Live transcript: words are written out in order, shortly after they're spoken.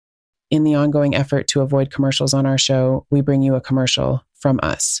In the ongoing effort to avoid commercials on our show, we bring you a commercial from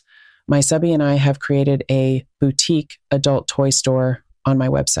us. My subby and I have created a boutique adult toy store on my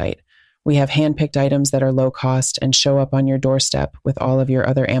website. We have handpicked items that are low cost and show up on your doorstep with all of your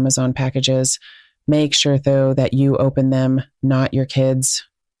other Amazon packages. Make sure, though, that you open them, not your kids.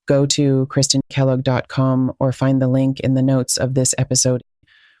 Go to KristenKellogg.com or find the link in the notes of this episode.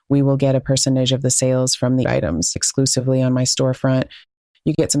 We will get a percentage of the sales from the items exclusively on my storefront.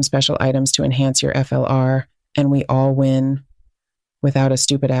 You get some special items to enhance your FLR, and we all win without a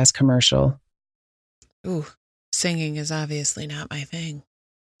stupid-ass commercial. Ooh, singing is obviously not my thing.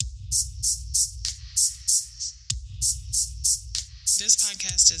 This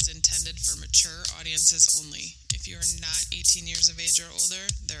podcast is intended for mature audiences only. If you are not 18 years of age or older,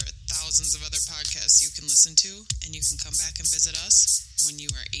 there are thousands of other podcasts you can listen to, and you can come back and visit us when you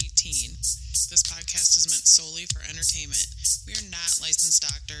are 18. This podcast is meant solely for entertainment. We are not licensed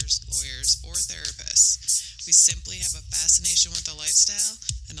doctors, lawyers, or therapists. We simply have a fascination with the lifestyle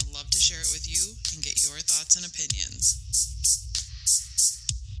and a love to share it with you and get your thoughts and opinions.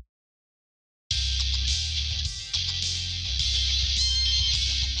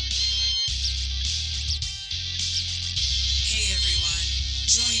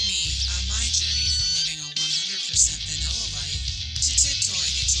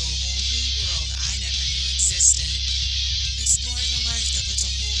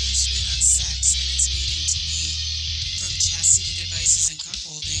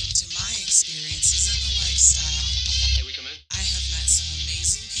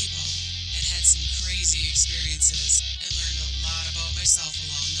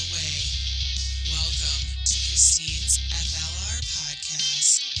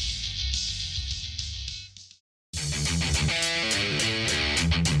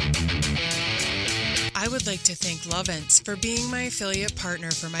 I would like to thank Lovense for being my affiliate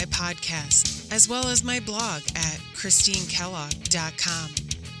partner for my podcast, as well as my blog at KristenKellogg.com.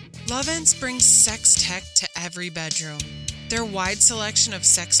 Lovense brings sex tech to every bedroom. Their wide selection of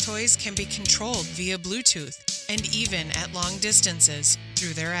sex toys can be controlled via Bluetooth and even at long distances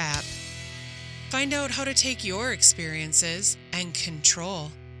through their app. Find out how to take your experiences and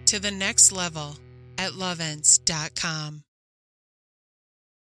control to the next level at Lovense.com.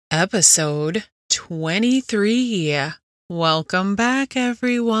 Episode 23. Welcome back,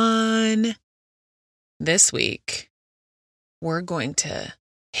 everyone. This week, we're going to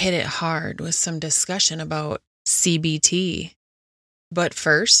hit it hard with some discussion about CBT. But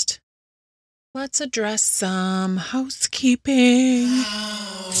first, let's address some housekeeping.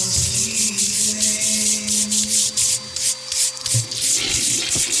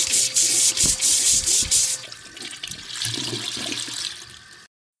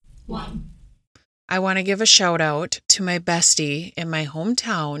 I want to give a shout out to my bestie in my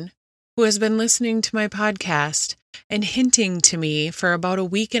hometown who has been listening to my podcast and hinting to me for about a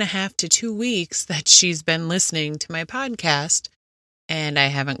week and a half to 2 weeks that she's been listening to my podcast and I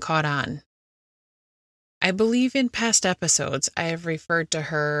haven't caught on. I believe in past episodes I have referred to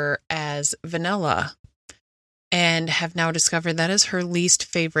her as vanilla and have now discovered that is her least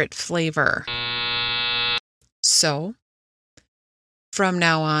favorite flavor. So, from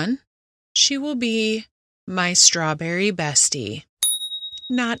now on, she will be my strawberry bestie,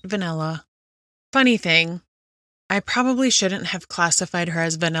 not vanilla. Funny thing, I probably shouldn't have classified her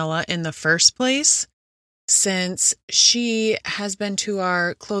as vanilla in the first place, since she has been to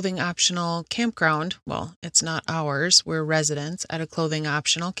our clothing optional campground. Well, it's not ours, we're residents at a clothing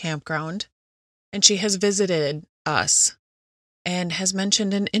optional campground, and she has visited us and has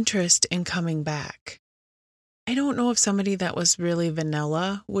mentioned an interest in coming back. I don't know if somebody that was really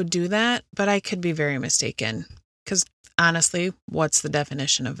vanilla would do that, but I could be very mistaken. Because honestly, what's the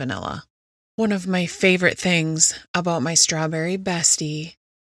definition of vanilla? One of my favorite things about my strawberry bestie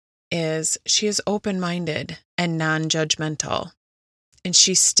is she is open-minded and non-judgmental. And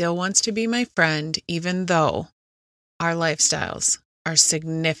she still wants to be my friend, even though our lifestyles are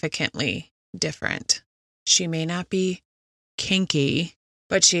significantly different. She may not be kinky,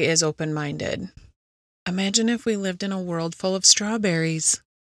 but she is open-minded. Imagine if we lived in a world full of strawberries.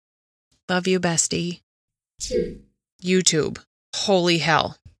 Love you, bestie. YouTube. Holy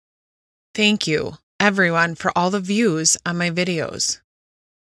hell. Thank you, everyone, for all the views on my videos.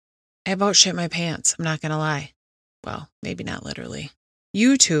 I about shit my pants, I'm not going to lie. Well, maybe not literally.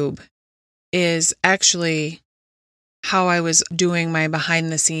 YouTube is actually how I was doing my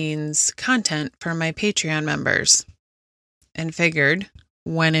behind-the-scenes content for my Patreon members. And figured,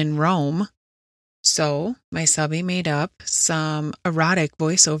 when in Rome... So, my subby made up some erotic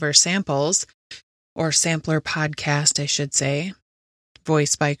voiceover samples, or sampler podcast, I should say,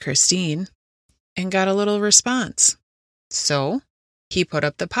 voiced by Christine, and got a little response. So he put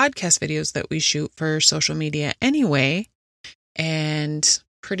up the podcast videos that we shoot for social media anyway and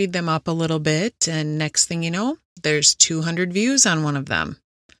prettied them up a little bit. And next thing you know, there's 200 views on one of them.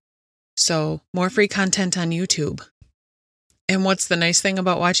 So more free content on YouTube. And what's the nice thing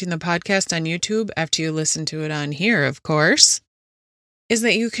about watching the podcast on YouTube after you listen to it on here, of course, is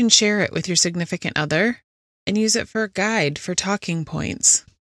that you can share it with your significant other and use it for a guide for talking points.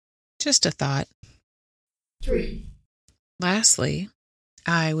 Just a thought. 3. Lastly,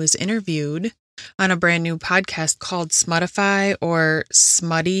 I was interviewed on a brand new podcast called Smutify or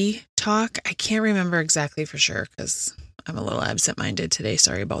Smutty Talk. I can't remember exactly for sure because I'm a little absent-minded today.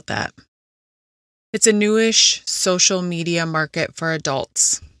 Sorry about that. It's a newish social media market for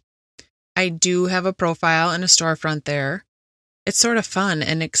adults. I do have a profile and a storefront there. It's sort of fun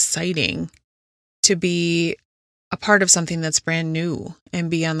and exciting to be a part of something that's brand new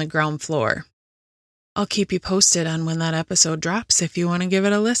and be on the ground floor. I'll keep you posted on when that episode drops if you want to give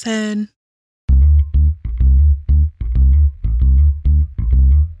it a listen.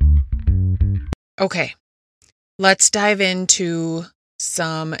 Okay, let's dive into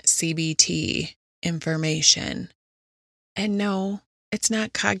some CBT information. And no, it's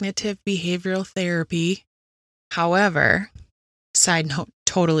not cognitive behavioral therapy. However, side note,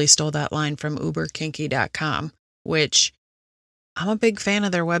 totally stole that line from uberkinky.com, which I'm a big fan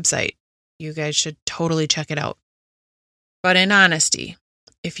of their website. You guys should totally check it out. But in honesty,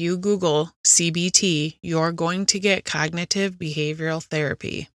 if you Google CBT, you're going to get cognitive behavioral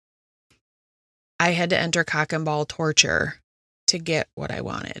therapy. I had to enter cock and ball torture to get what I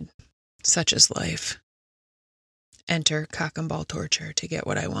wanted. Such is life. Enter cock and ball torture to get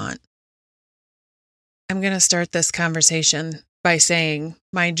what I want. I'm going to start this conversation by saying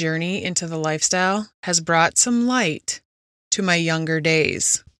my journey into the lifestyle has brought some light to my younger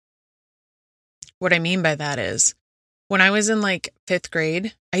days. What I mean by that is, when I was in 5th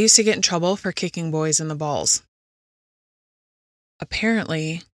grade, I used to get in trouble for kicking boys in the balls.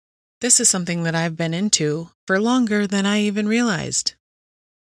 Apparently, this is something that I've been into for longer than I even realized.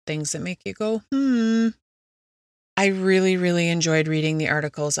 Things that make you go, I really, really enjoyed reading the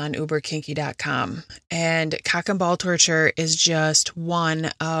articles on uberkinky.com. And cock and ball torture is just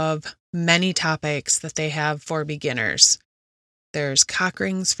one of many topics that they have for beginners. There's cock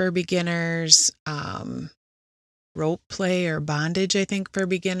rings for beginners, rope play or bondage, I think, for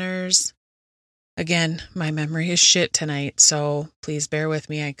beginners. Again, my memory is shit tonight, so please bear with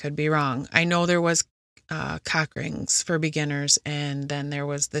me. I could be wrong. I know there was cock rings for beginners, and then there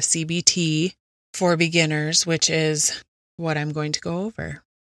was the CBT for beginners, which is what I'm going to go over.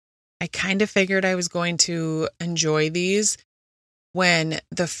 I kind of figured I was going to enjoy these when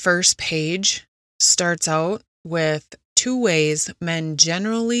the first page starts out with 2 ways men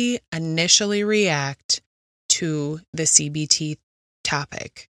generally initially react to the CBT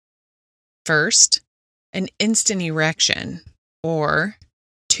topic. First, an instant erection, or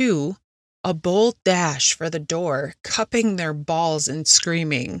 2, a bold dash for the door, cupping their balls and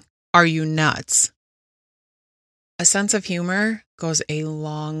screaming, "Are you nuts?" A sense of humor goes a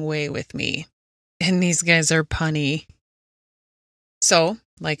long way with me, and these guys are punny. So,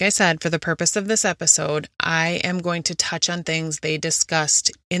 like I said, for the purpose of this episode, I am going to touch on things they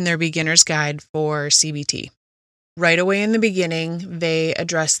discussed in their beginner's guide for CBT. Right away in the beginning, they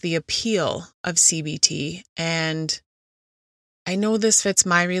address the appeal of CBT, and I know this fits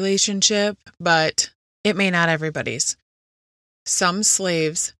my relationship, but it may not everybody's. Some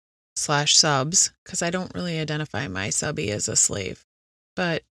slaves/subs, because I don't really identify my subby as a slave,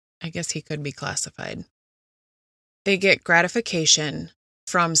 but I guess he could be classified. They get gratification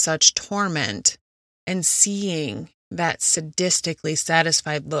from such torment and seeing that sadistically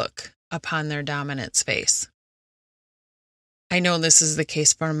satisfied look upon their dominant's face. I know this is the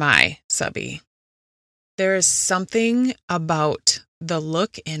case for my subby. There is something about the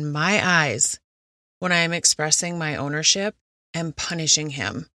look in my eyes when I am expressing my ownership and punishing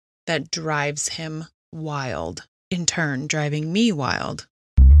him that drives him wild, in turn driving me wild.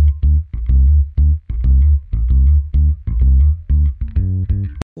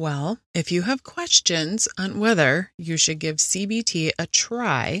 Well, if you have questions on whether you should give CBT a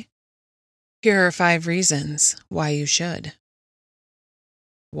try, here are 5 reasons why you should.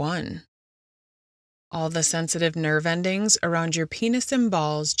 1. All the sensitive nerve endings around your penis and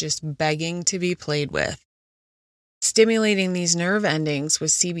balls just begging to be played with. Stimulating these nerve endings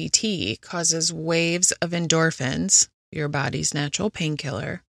with CBT causes waves of endorphins, your body's natural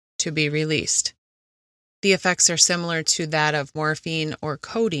painkiller, to be released. The effects are similar to that of morphine or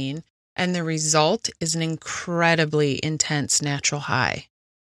codeine, and the result is an incredibly intense natural high.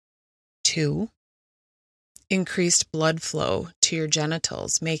 2, increased blood flow to your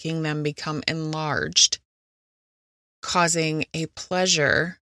genitals, making them become enlarged, causing a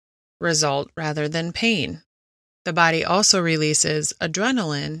pleasure result rather than pain. The body also releases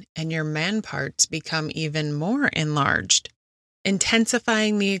adrenaline, and your man parts become even more enlarged,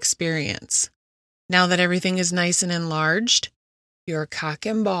 intensifying the experience. Now that everything is nice and enlarged, your cock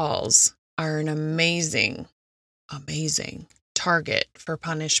and balls are an amazing target for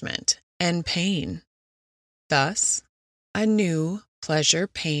punishment and pain. Thus, a new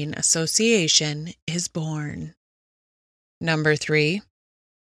pleasure-pain association is born. Number 3,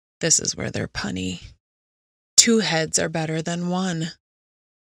 this is where they're punny. 2 heads are better than 1.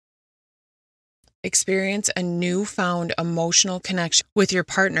 Experience a newfound emotional connection with your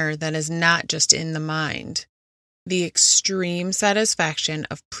partner that is not just in the mind. The extreme satisfaction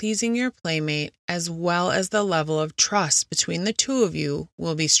of pleasing your playmate, as well as the level of trust between the two of you,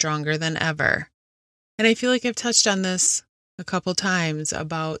 will be stronger than ever. And I feel like I've touched on this a couple times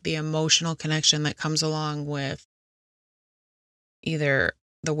about the emotional connection that comes along with either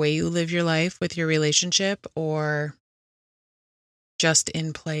the way you live your life with your relationship or just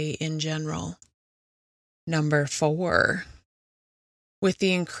in play in general. Number 4, with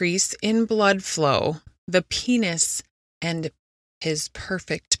the increase in blood flow, the penis and his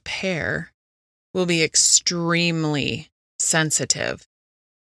perfect pair will be extremely sensitive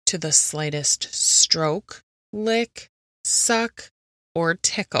to the slightest stroke, lick, suck, or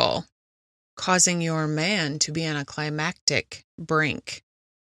tickle, causing your man to be on a climactic brink.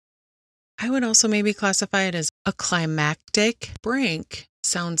 I would also maybe classify it as a climactic brink.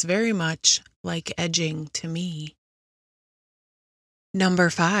 Sounds very much like edging to me. Number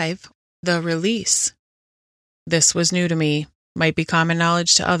 5, the release. This was new to me. Might be common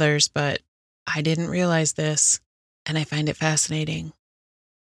knowledge to others, but I didn't realize this, and I find it fascinating.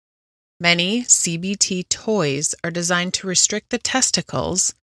 Many CBT toys are designed to restrict the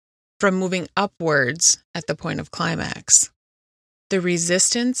testicles from moving upwards at the point of climax. The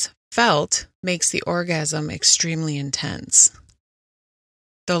resistance felt makes the orgasm extremely intense.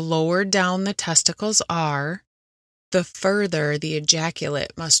 The lower down the testicles are, the further the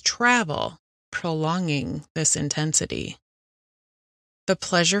ejaculate must travel, prolonging this intensity. The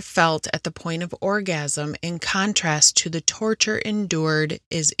pleasure felt at the point of orgasm, in contrast to the torture endured,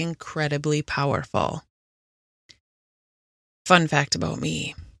 is incredibly powerful. Fun fact about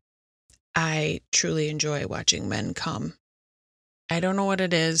me, I truly enjoy watching men come. I don't know what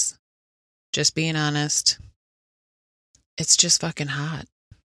it is, just being honest. It's just fucking hot.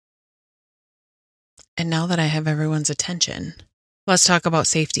 And now that I have everyone's attention, let's talk about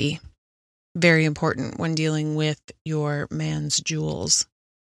safety. Very important when dealing with your man's jewels.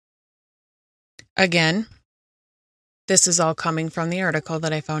 Again, this is all coming from the article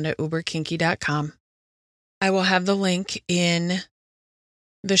that I found at uberkinky.com. I will have the link in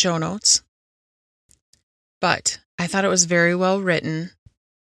the show notes. But I thought it was very well written.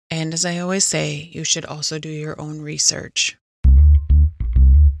 And as I always say, you should also do your own research.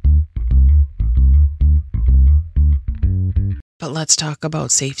 But let's talk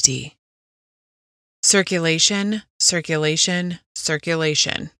about safety. Circulation, circulation,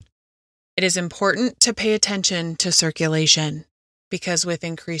 circulation. It is important to pay attention to circulation because with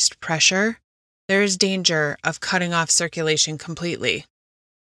increased pressure, there is danger of cutting off circulation completely.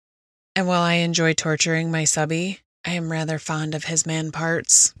 And while I enjoy torturing my subby, I am rather fond of his man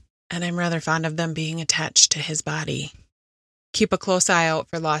parts, and I'm rather fond of them being attached to his body. Keep a close eye out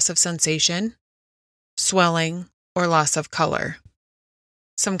for loss of sensation, swelling, or loss of color.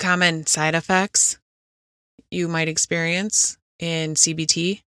 Some common side effects you might experience in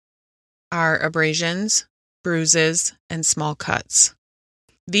CBT are abrasions, bruises, and small cuts.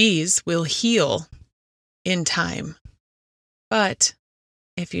 These will heal in time. But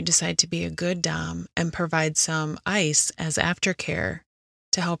if you decide to be a good dom and provide some ice as aftercare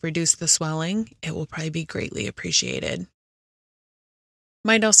to help reduce the swelling, it will probably be greatly appreciated.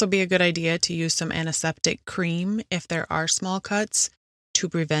 Might also be a good idea to use some antiseptic cream if there are small cuts to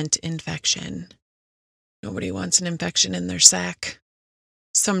prevent infection. Nobody wants an infection in their sack.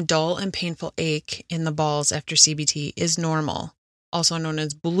 Some dull and painful ache in the balls after CBT is normal, also known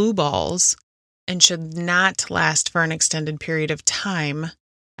as blue balls, and should not last for an extended period of time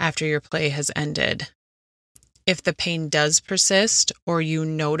after your play has ended. If the pain does persist or you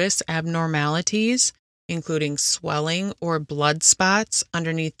notice abnormalities, including swelling or blood spots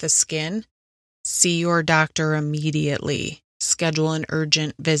underneath the skin, see your doctor immediately. Schedule an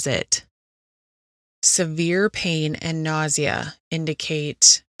urgent visit. Severe pain and nausea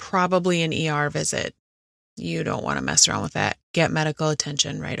indicate probably an ER visit. You don't want to mess around with that. Get medical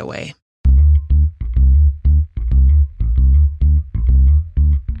attention right away.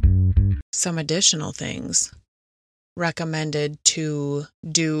 Some additional things recommended to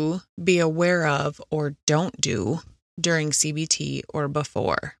do, be aware of, or don't do during CBT or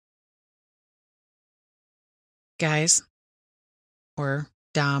before. Guys, or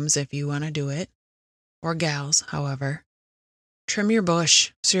doms if you want to do it, or gals, however, trim your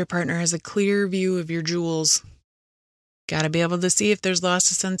bush so your partner has a clear view of your jewels. Got to be able to see if there's loss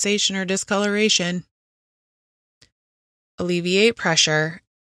of sensation or discoloration. Alleviate pressure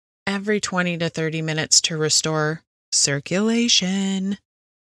every 20 to 30 minutes to restore circulation.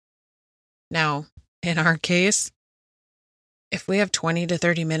 Now, in our case, if we have 20 to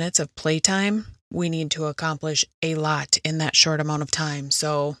 30 minutes of playtime, we need to accomplish a lot in that short amount of time,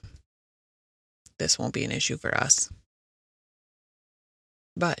 so this won't be an issue for us.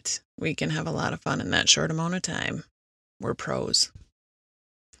 But we can have a lot of fun in that short amount of time. We're pros.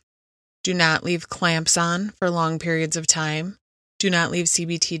 Do not leave clamps on for long periods of time. Do not leave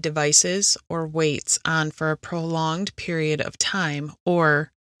CBT devices or weights on for a prolonged period of time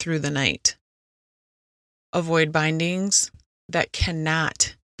or through the night. Avoid bindings that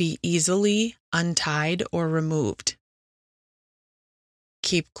cannot be easily untied or removed.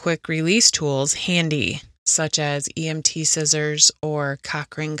 Keep quick release tools handy, such as EMT scissors or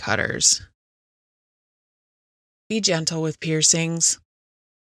cock ring cutters. Be gentle with piercings.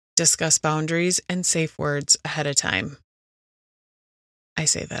 Discuss boundaries and safe words ahead of time. I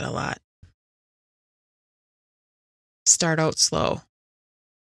say that a lot. Start out slow.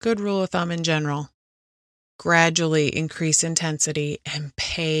 Good rule of thumb in general. Gradually increase intensity and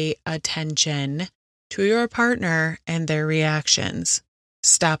pay attention to your partner and their reactions.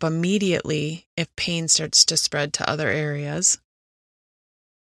 Stop immediately if pain starts to spread to other areas.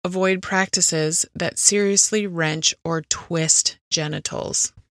 Avoid practices that seriously wrench or twist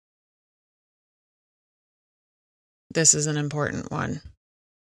genitals. This is an important one.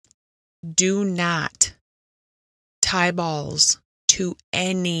 Do not tie balls to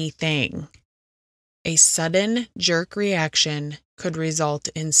anything. A sudden jerk reaction could result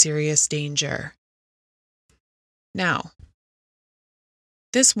in serious danger. Now,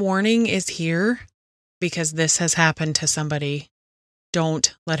 this warning is here because this has happened to somebody.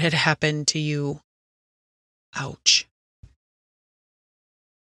 Don't let it happen to you. Ouch.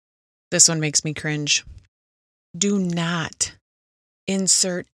 This one makes me cringe. Do not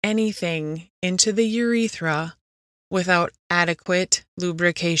insert anything into the urethra without adequate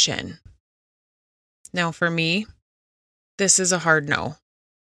lubrication. Now, for me, this is a hard no.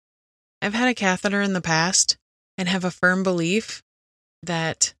 I've had a catheter in the past and have a firm belief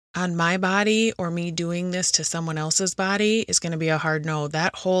that on my body or me doing this to someone else's body is going to be a hard no.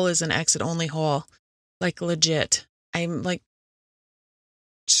 That hole is an exit-only hole. Like, legit. I'm, like,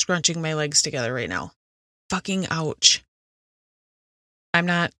 scrunching my legs together right now. Fucking ouch. I'm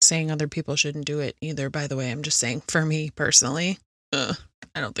not saying other people shouldn't do it either, by the way. I'm just saying, for me personally, I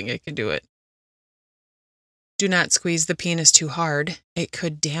don't think I could do it. Do not squeeze the penis too hard. It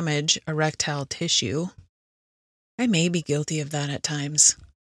could damage erectile tissue. I may be guilty of that at times.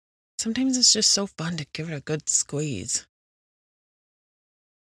 Sometimes it's just so fun to give it a good squeeze.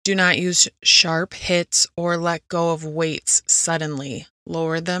 Do not use sharp hits or let go of weights suddenly.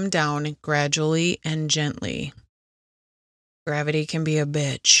 Lower them down gradually and gently. Gravity can be a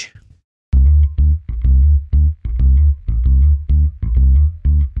bitch.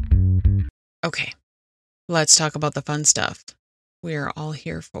 Okay, let's talk about the fun stuff we are all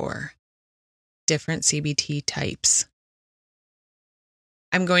here for. Different CBT types.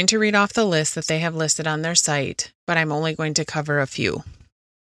 I'm going to read off the list that they have listed on their site, but I'm only going to cover a few.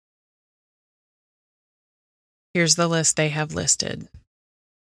 Here's the list they have listed.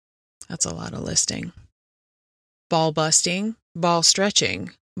 That's a lot of listing. Ball busting, ball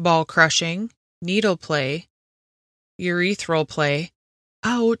stretching, ball crushing, needle play, urethral play,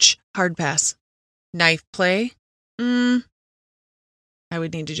 ouch, hard pass, knife play, I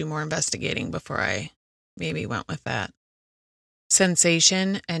would need to do more investigating before I maybe went with that.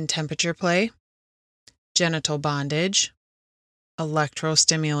 Sensation and temperature play, genital bondage,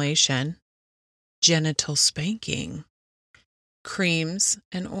 electrostimulation, genital spanking, creams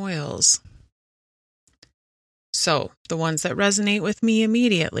and oils. So, the ones that resonate with me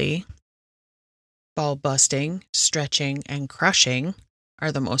immediately, ball busting, stretching, and crushing,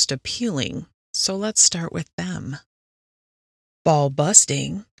 are the most appealing. So let's start with them. Ball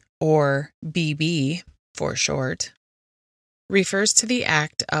busting, or BB for short, refers to the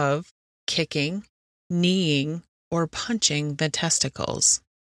act of kicking, kneeing, or punching the testicles.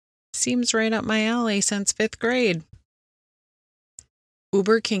 Seems right up my alley since 5th grade.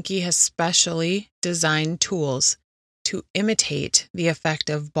 Uber Kinky has specially designed tools to imitate the effect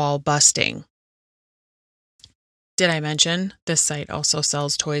of ball busting. Did I mention this site also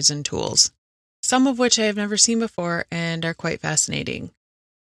sells toys and tools, some of which I have never seen before and are quite fascinating.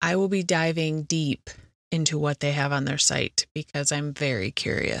 I will be diving deep into what they have on their site because I'm very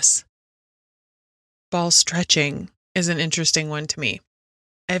curious. Ball stretching is an interesting one to me.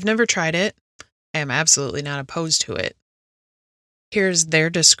 I've never tried it. I am absolutely not opposed to it. Here's their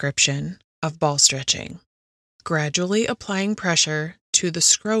description of ball stretching. Gradually applying pressure to the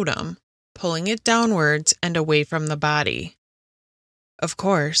scrotum, pulling it downwards and away from the body. Of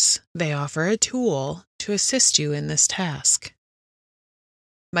course, they offer a tool to assist you in this task.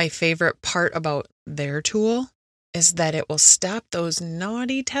 My favorite part about their tool is that it will stop those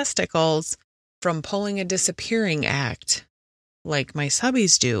naughty testicles from pulling a disappearing act, like my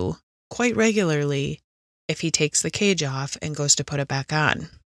subbies do quite regularly if he takes the cage off and goes to put it back on.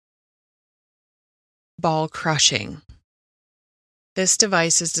 Ball crushing. This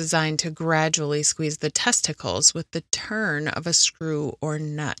device is designed to gradually squeeze the testicles with the turn of a screw or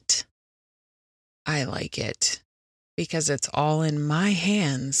nut. I like it because it's all in my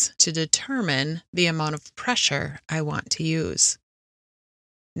hands to determine the amount of pressure I want to use.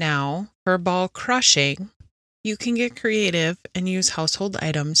 Now, for ball crushing, you can get creative and use household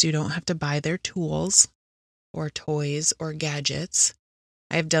items. You don't have to buy their tools or toys or gadgets.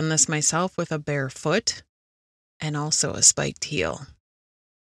 I've done this myself with a bare foot and also a spiked heel.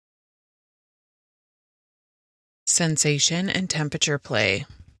 Sensation and temperature play.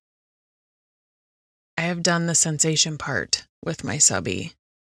 I have done the sensation part with my subby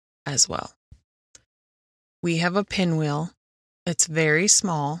as well. We have a pinwheel. It's very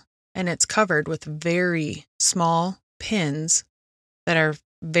small and it's covered with very small pins that are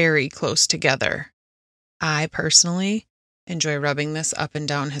very close together. I personally enjoy rubbing this up and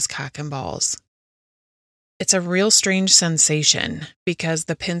down his cock and balls. It's a real strange sensation because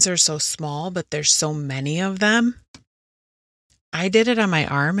the pins are so small, but there's so many of them. I did it on my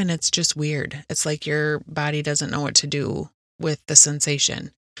arm and it's just weird. It's like your body doesn't know what to do with the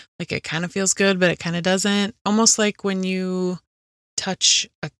sensation. Like it kind of feels good, but it kind of doesn't. Almost like when you touch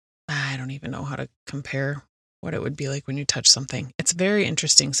I don't even know how to compare what it would be like when you touch something. It's a very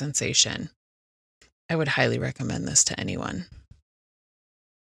interesting sensation. I would highly recommend this to anyone.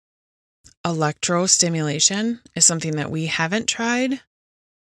 Electrostimulation is something that we haven't tried,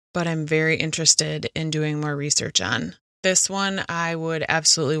 but I'm very interested in doing more research on. This one, I would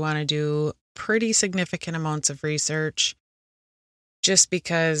absolutely want to do pretty significant amounts of research just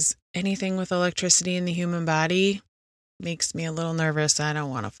because anything with electricity in the human body makes me a little nervous. I don't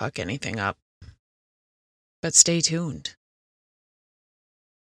want to fuck anything up. But stay tuned.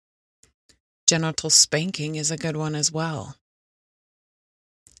 Genital spanking is a good one as well.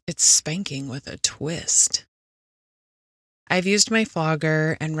 It's spanking with a twist. I've used my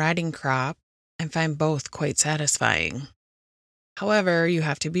flogger and riding crop and find both quite satisfying. However, you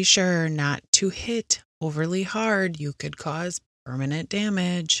have to be sure not to hit overly hard. You could cause permanent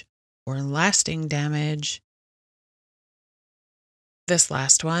damage or lasting damage. This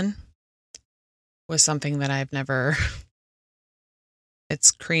last one was something that I've never...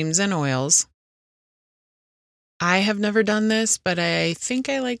 It's creams and oils. I have never done this, but I think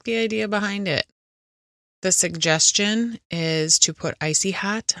I like the idea behind it. The suggestion is to put icy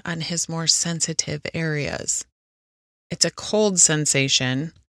hot on his more sensitive areas. It's a cold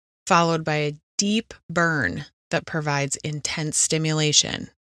sensation followed by a deep burn that provides intense stimulation.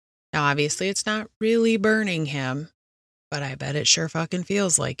 Now, obviously, it's not really burning him, but I bet it sure fucking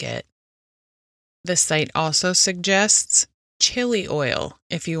feels like it. The site also suggests chili oil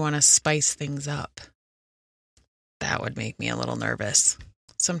if you want to spice things up. That would make me a little nervous.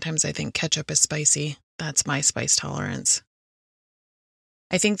 Sometimes I think ketchup is spicy. That's my spice tolerance.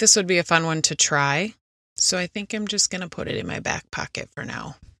 I think this would be a fun one to try, so I think I'm just going to put it in my back pocket for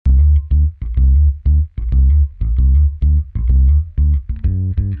now.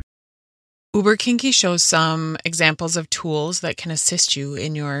 Uber Kinky shows some examples of tools that can assist you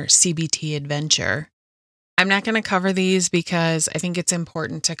in your CBT adventure. I'm not going to cover these because I think it's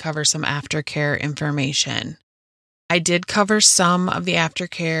important to cover some aftercare information. I did cover some of the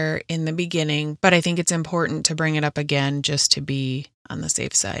aftercare in the beginning, but I think it's important to bring it up again just to be on the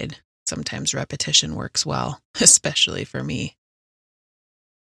safe side. Sometimes repetition works well, especially for me.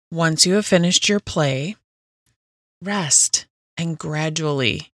 Once you have finished your play, rest and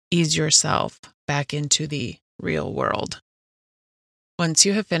gradually ease yourself back into the real world. Once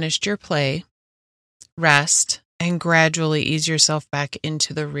you have finished your play, rest and gradually ease yourself back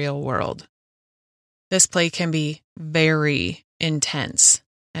into the real world. This play can be very intense,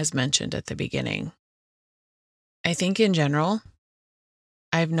 as mentioned at the beginning. I think in general,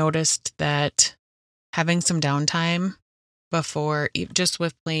 I've noticed that having some downtime before, just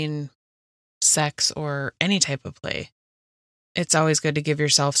with plain sex or any type of play, it's always good to give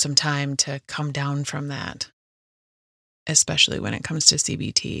yourself some time to come down from that, especially when it comes to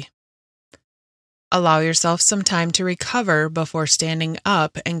CBT. Allow yourself some time to recover before standing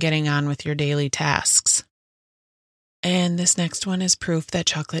up and getting on with your daily tasks. And this next one is proof that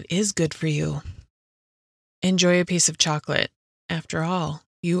chocolate is good for you. Enjoy a piece of chocolate. After all,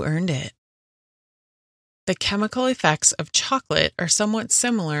 you earned it. The chemical effects of chocolate are somewhat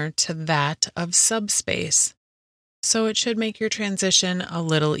similar to that of subspace, so it should make your transition a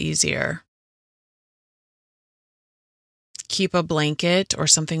little easier. Keep a blanket or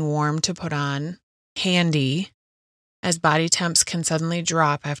something warm to put on handy, as body temps can suddenly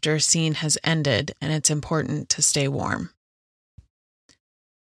drop after a scene has ended, and it's important to stay warm.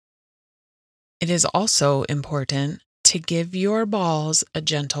 It is also important to give your balls a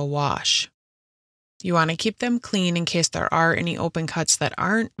gentle wash. You want to keep them clean in case there are any open cuts that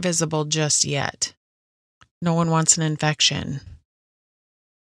aren't visible just yet. No one wants an infection.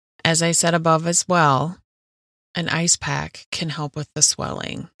 As I said above as well, an ice pack can help with the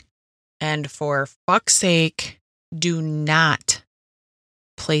swelling. And for fuck's sake, do not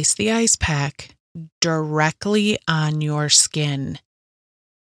place the ice pack directly on your skin.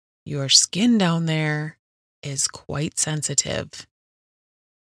 Your skin down there is quite sensitive.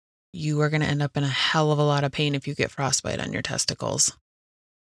 You are going to end up in a hell of a lot of pain if you get frostbite on your testicles.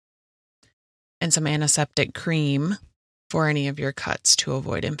 And some antiseptic cream for any of your cuts to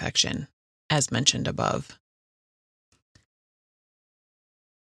avoid infection, as mentioned above.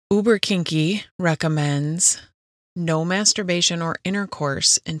 Uber Kinky recommends no masturbation or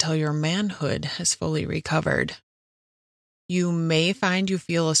intercourse until your manhood has fully recovered. You may find you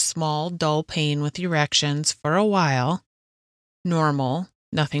feel a small, dull pain with erections for a while. Normal,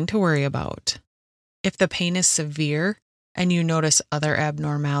 nothing to worry about. If the pain is severe and you notice other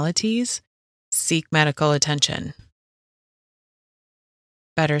abnormalities, seek medical attention.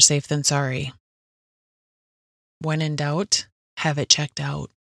 Better safe than sorry. When in doubt, have it checked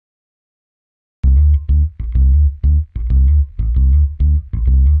out.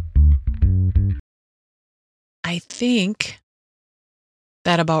 I think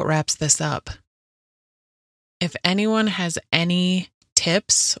that about wraps this up. If anyone has any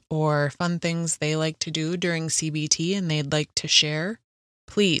tips or fun things they like to do during CBT and they'd like to share,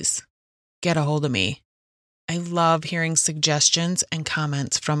 please get a hold of me. I love hearing suggestions and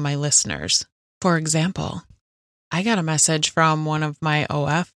comments from my listeners. For example, I got a message from one of my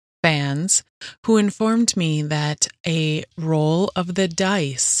OF fans who informed me that a roll of the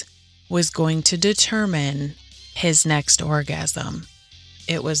dice was going to determine his next orgasm.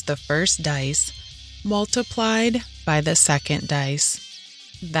 It was the first dice multiplied by the second dice.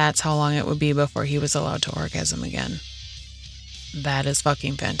 That's how long it would be before he was allowed to orgasm again. That is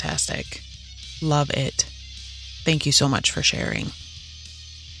fucking fantastic. Love it. Thank you so much for sharing.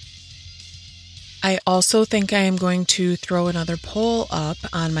 I also think I am going to throw another poll up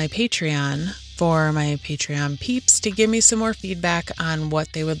on my Patreon for my Patreon peeps to give me some more feedback on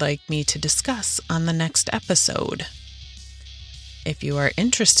what they would like me to discuss on the next episode. If you are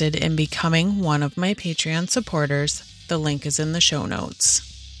interested in becoming one of my Patreon supporters, the link is in the show notes.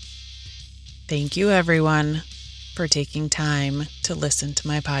 Thank you, everyone, for taking time to listen to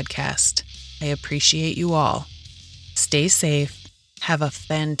my podcast. I appreciate you all. Stay safe, have a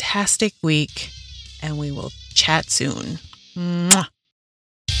fantastic week, and we will chat soon. Mwah.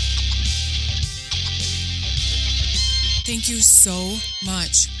 Thank you so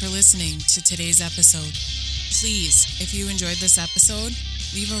much for listening to today's episode. Please, if you enjoyed this episode,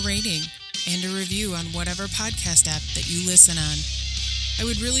 leave a rating and a review on whatever podcast app that you listen on. I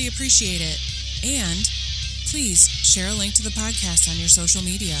would really appreciate it. And please share a link to the podcast on your social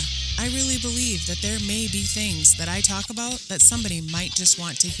media. I really believe that there may be things that I talk about that somebody might just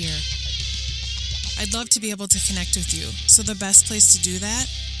want to hear. I'd love to be able to connect with you, so the best place to do that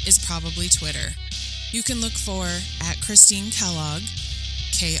is probably Twitter. You can look for @ChristineKellogg,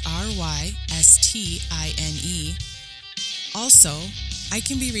 KRYSTINE. Also, I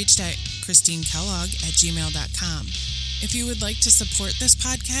can be reached at ChristineKellogg@gmail.com. If you would like to support this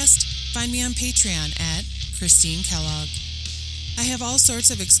podcast, find me on Patreon at Christine Kellogg. I have all sorts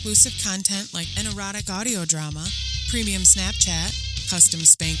of exclusive content like an erotic audio drama, premium Snapchat, custom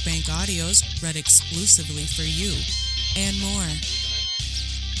Spank Bank audios read exclusively for you, and more.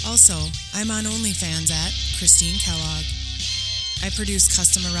 Also, I'm on OnlyFans at Christine Kellogg. I produce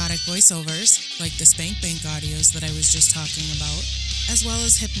custom erotic voiceovers, like the Spank Bank audios that I was just talking about, as well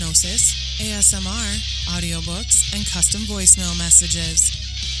as hypnosis, ASMR, audiobooks, and custom voicemail messages.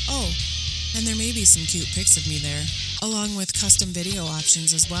 Oh, and there may be some cute pics of me there, along with custom video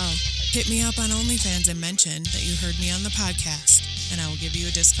options as well. Hit me up on OnlyFans and mention that you heard me on the podcast, and I will give you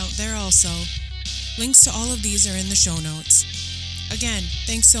a discount there also. Links to all of these are in the show notes. Again,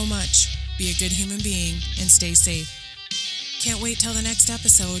 thanks so much. Be a good human being and stay safe. Can't wait till the next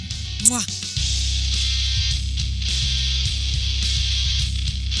episode. Mwah!